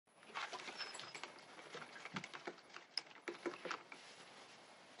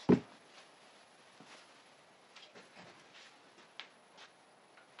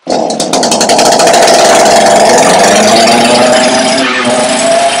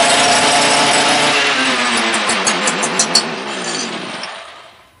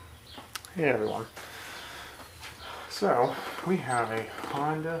So we have a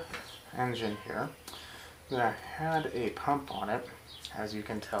Honda engine here that had a pump on it. As you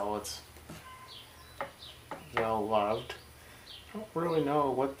can tell, it's well loved. I don't really know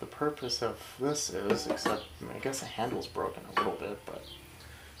what the purpose of this is, except I guess the handle's broken a little bit, but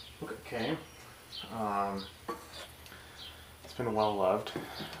okay. It's been well loved.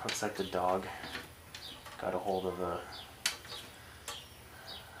 Looks like the dog got a hold of the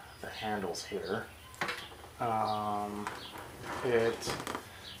handles here. It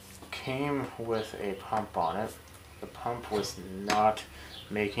came with a pump on it. The pump was not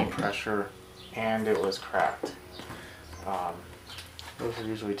making pressure and it was cracked. Those are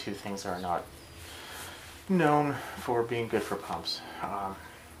usually two things that are not known for being good for pumps.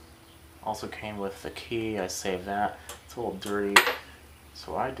 Also came with the key. I saved that. It's a little dirty.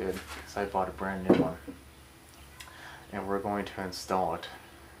 So I did, because I bought a brand new one. And we're going to install it.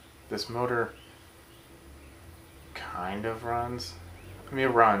 This motor kind of runs. I mean, it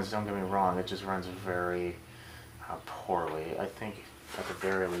runs, don't get me wrong, it just runs very poorly. I think at the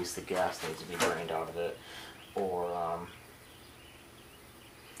very least the gas needs to be drained out of it, or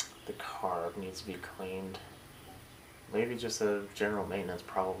the carb needs to be cleaned. Maybe just a general maintenance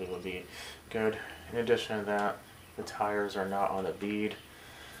probably would be good. In addition to that, the tires are not on the bead,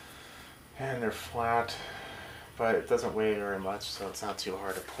 and they're flat, but it doesn't weigh very much, so it's not too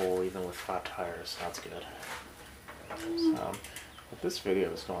hard to pull even with flat tires, so that's good. So, what this video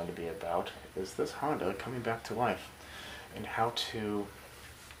is going to be about is this Honda coming back to life and how to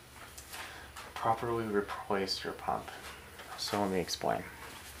properly replace your pump. So let me explain.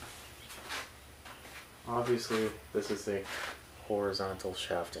 Obviously, this is a horizontal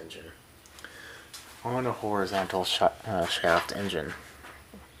shaft engine. On a horizontal shaft engine,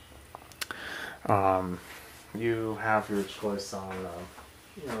 you have your choice on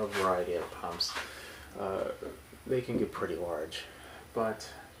a variety of pumps. They can get pretty large,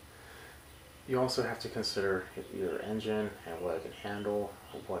 but you also have to consider your engine and what it can handle,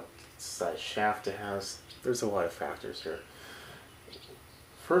 what size shaft it has. There's a lot of factors here.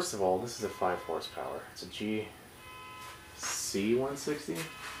 First of all, this is a 5 horsepower. It's a GC160?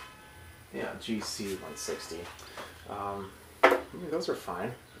 Yeah, GC160. I mean, those are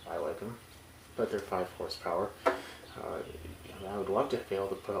fine. I like them, but they're 5 horsepower. I would love to be able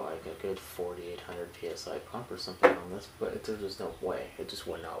to put like a good 4,800 PSI pump or something on this, but there's just no way. It just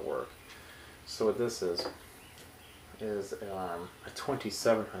would not work. So what this is a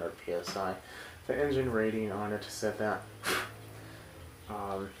 2,700 PSI. The engine rating on it said that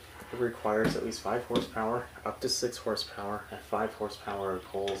it requires at least 5 horsepower, up to 6 horsepower. At 5 horsepower it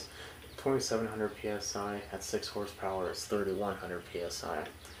pulls 2,700 PSI. At 6 horsepower it's 3,100 PSI.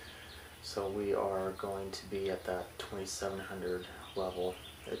 So we are going to be at that 2,700 level.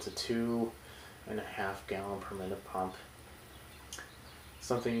 It's a 2.5 gallon per minute pump.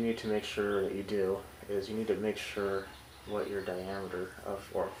 Something you need to make sure that you do is you need to make sure what your diameter of,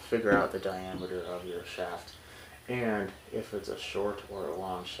 or figure out the diameter of your shaft, and if it's a short or a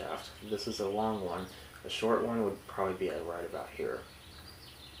long shaft. This is a long one. A short one would probably be right about here.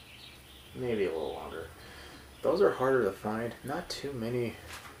 Maybe a little longer. Those are harder to find. Not too many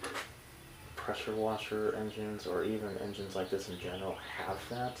pressure washer engines, or even engines like this in general, have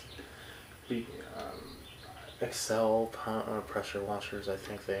that. Excel pressure washers, I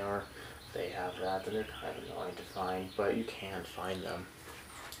think they have that. They're kind of annoying to find, but you can find them.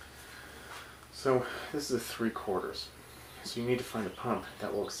 So this is a 3/4. So you need to find a pump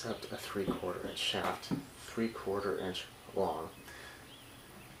that will accept a 3/4 inch shaft, 3/4 inch long.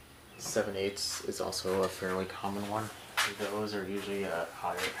 7/8 is also a fairly common one. Those are usually a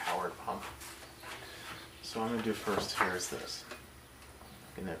higher powered pump. So what I'm going to do first here is this.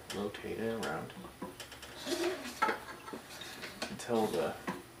 I'm going to rotate it around until the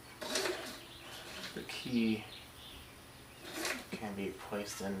key can be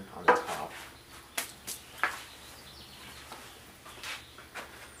placed in on the top.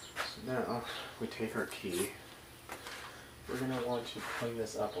 So now we take our key. We're going to want to clean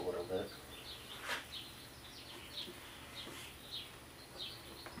this up a little bit.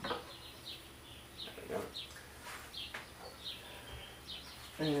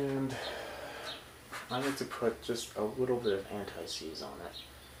 And I like to put just a little bit of anti-seize on it.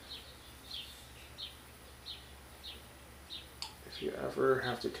 If you ever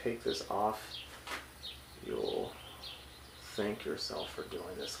have to take this off, you'll thank yourself for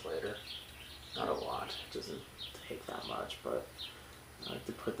doing this later. Not a lot, it doesn't take that much, but I like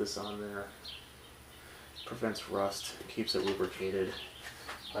to put this on there. It prevents rust, it keeps it lubricated.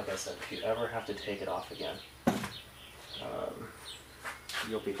 Like I said, if you ever have to take it off again,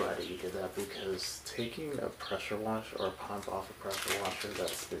 you'll be glad that you did that, because taking a pressure washer or a pump off a pressure washer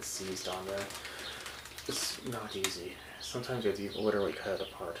that's been seized on there, it's not easy. Sometimes you have to literally cut it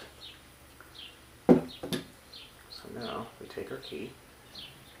apart. So now we take our key,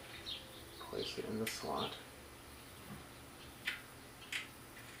 place it in the slot.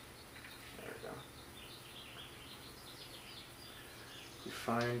 There we go. We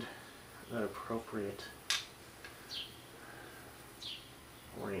find the appropriate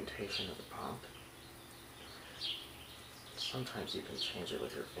orientation of the pump. Sometimes you can change it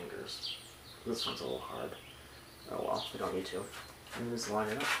with your fingers. This one's a little hard. Oh well, we don't need to. And just line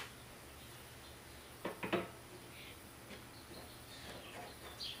it up.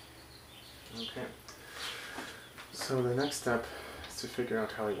 Okay. So the next step is to figure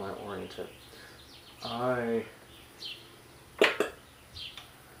out how we want to orient it. I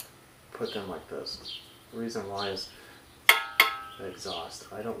put them like this. The reason why is the exhaust.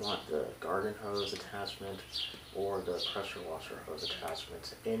 I don't want the garden hose attachment or the pressure washer hose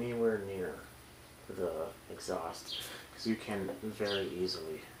attachment anywhere near the exhaust, because you can very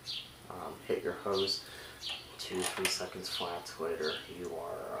easily hit your hose 2-3 seconds flat later. You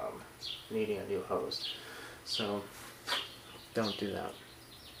are needing a new hose. So don't do that.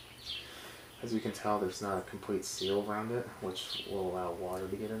 As you can tell, there's not a complete seal around it, which will allow water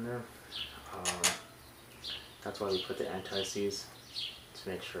to get in there. That's why we put the anti-seize, to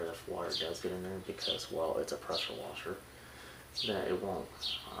make sure if water does get in there, because, well, it's a pressure washer, that it won't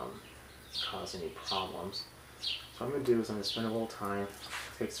cause any problems. So what I'm going to do is I'm going to spend a little time.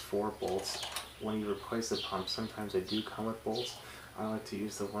 It takes 4 bolts. When you replace the pump, sometimes they do come with bolts. I like to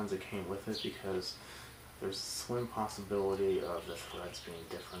use the ones that came with it, because there's a slim possibility of the threads being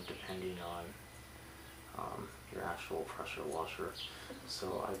different depending on your actual pressure washer.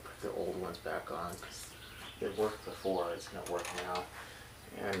 So I put the old ones back on because it worked before, it's going to work now.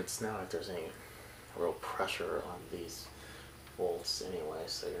 And it's not like there's any real pressure on these bolts anyway,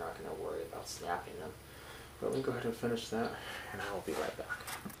 so you're not going to worry about snapping them. But let me go ahead and finish that, and I will be right back.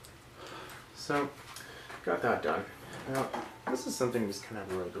 So, got that done. Now, this is something that just kind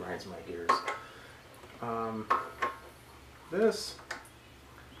of really grinds my gears. This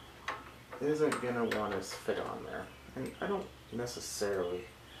isn't going to want to fit on there. And I don't necessarily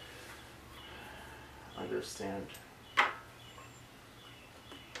understand.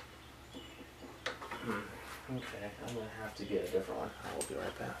 Okay, I'm going to have to get a different one. I will be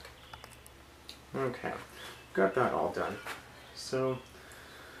right back. Okay, got that all done. So,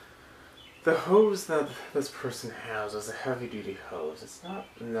 the hose that this person has is a heavy-duty hose. It's not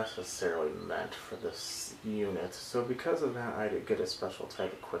necessarily meant for this unit, so because of that I did get a special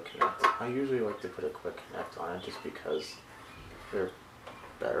type of quick connect. I usually like to put a quick connect on it just because they're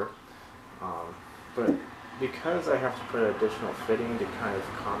better. But because I have to put additional fitting to kind of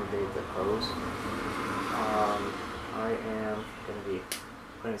accommodate the hose, I am going to be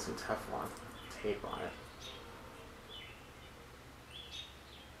putting some Teflon tape on it.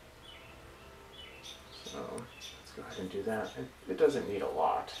 So let's go ahead and do that. It doesn't need a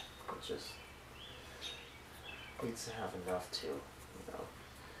lot. It just needs to have enough to,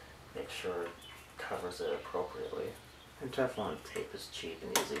 make sure it covers it appropriately. And Teflon tape is cheap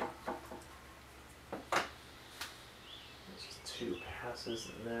and easy. There's just 2 passes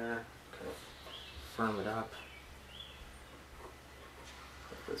in there. Kind of firm it up.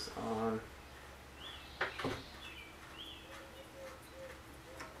 Put this on.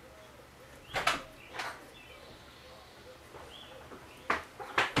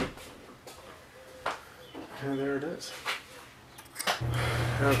 And there it is.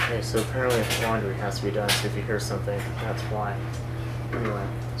 Okay, so apparently laundry has to be done, so if you hear something, that's why. Anyway,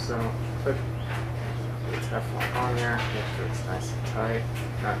 so put the Teflon on there, make sure it's nice and tight,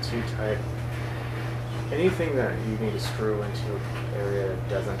 not too tight. Anything that you need to screw into an area that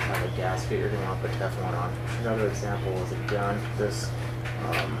doesn't have a gasket, you're going to want to put Teflon on. Another example is a gun. This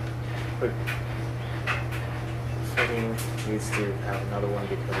fitting needs to have another one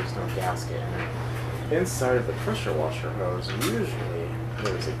because there's no gasket in it. Inside of the pressure washer hose, usually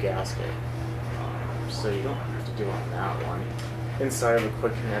there's a gasket, so you don't have to do on that one. Inside of the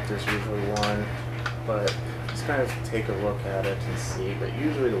quick connect, there's usually one, but just kind of take a look at it and see, but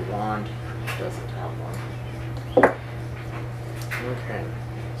usually the wand doesn't have one. Okay,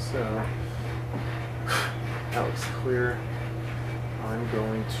 so that looks clear. I'm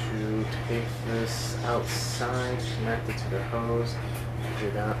going to take this outside, connect it to the hose,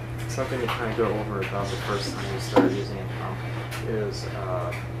 do that. Something to kind of go over about the first time you start using a pump is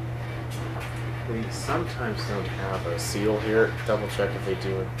they sometimes don't have a seal here. Double check if they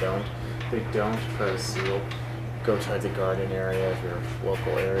do or don't. They don't put a seal go to the garden area of your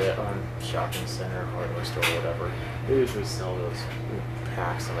local area, shopping center, hardware store, whatever. They usually sell those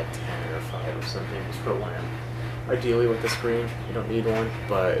packs of like 10 or 5 or something. Just put one in. Ideally with the screen, you don't need one,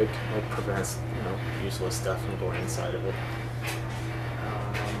 but it prevents useless stuff from going inside of it.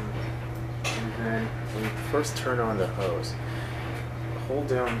 And then when you first turn on the hose, hold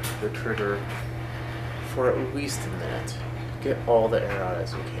down the trigger for at least a minute. Get all the air out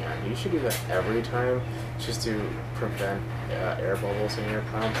as you can. You should do that every time just to prevent air bubbles in your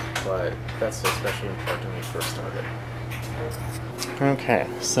pump, but that's especially important when you first start it. Okay,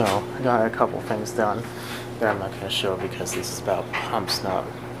 so I got a couple things done that I'm not going to show because this is about pumps, not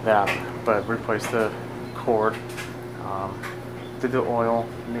that, but replace the cord, did the oil,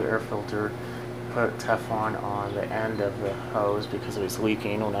 new air filter, put Teflon on the end of the hose because it was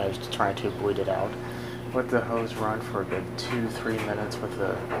leaking when I was trying to bleed it out. Let the hose run for a good 2-3 minutes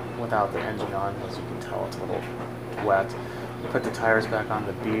without the engine on. As you can tell, it's a little wet. Put the tires back on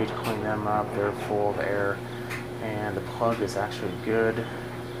the bead, clean them up. They're full of air, and the plug is actually good.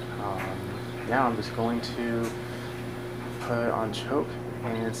 Now I'm just going to put it on choke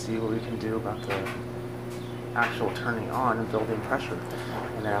and see what we can do about the actual turning on and building pressure.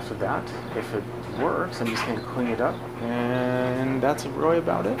 And then after that, if it works, I'm just going to clean it up, and that's really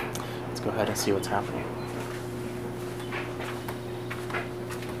about it. Let's go ahead and see what's happening.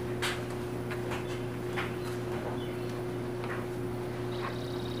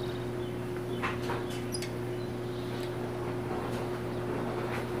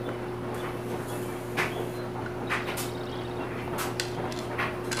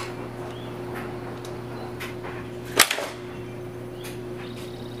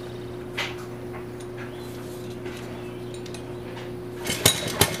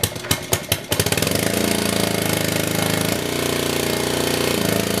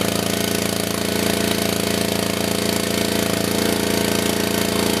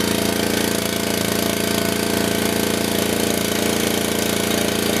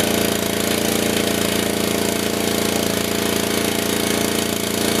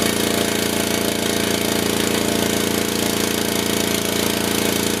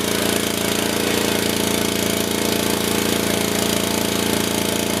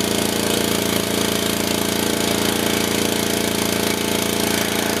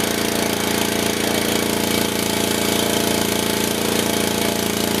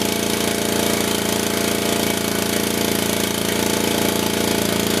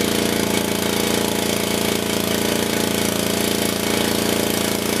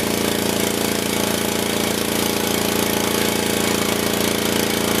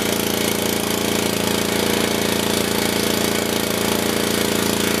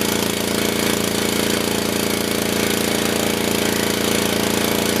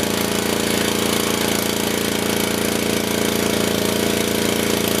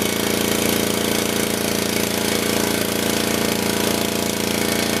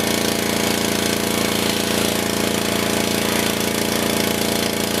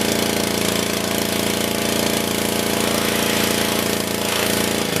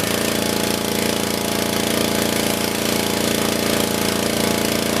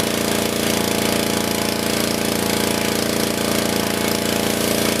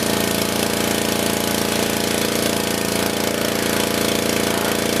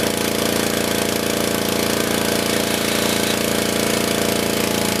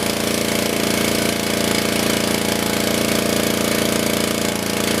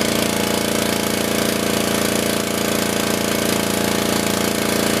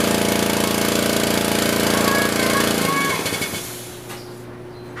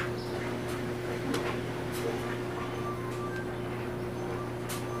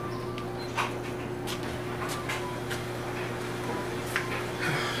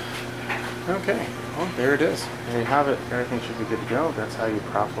 Okay, well there it is. There you have it. Everything should be good to go. That's how you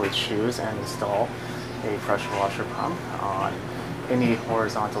properly choose and install a pressure washer pump on any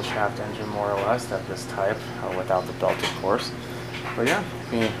horizontal shaft engine, more or less, of this type, without the belt, of course. But yeah,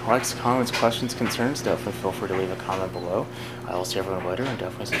 if any likes, comments, questions, concerns, definitely feel free to leave a comment below. I will see everyone later, and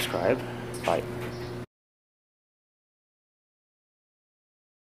definitely subscribe. Bye.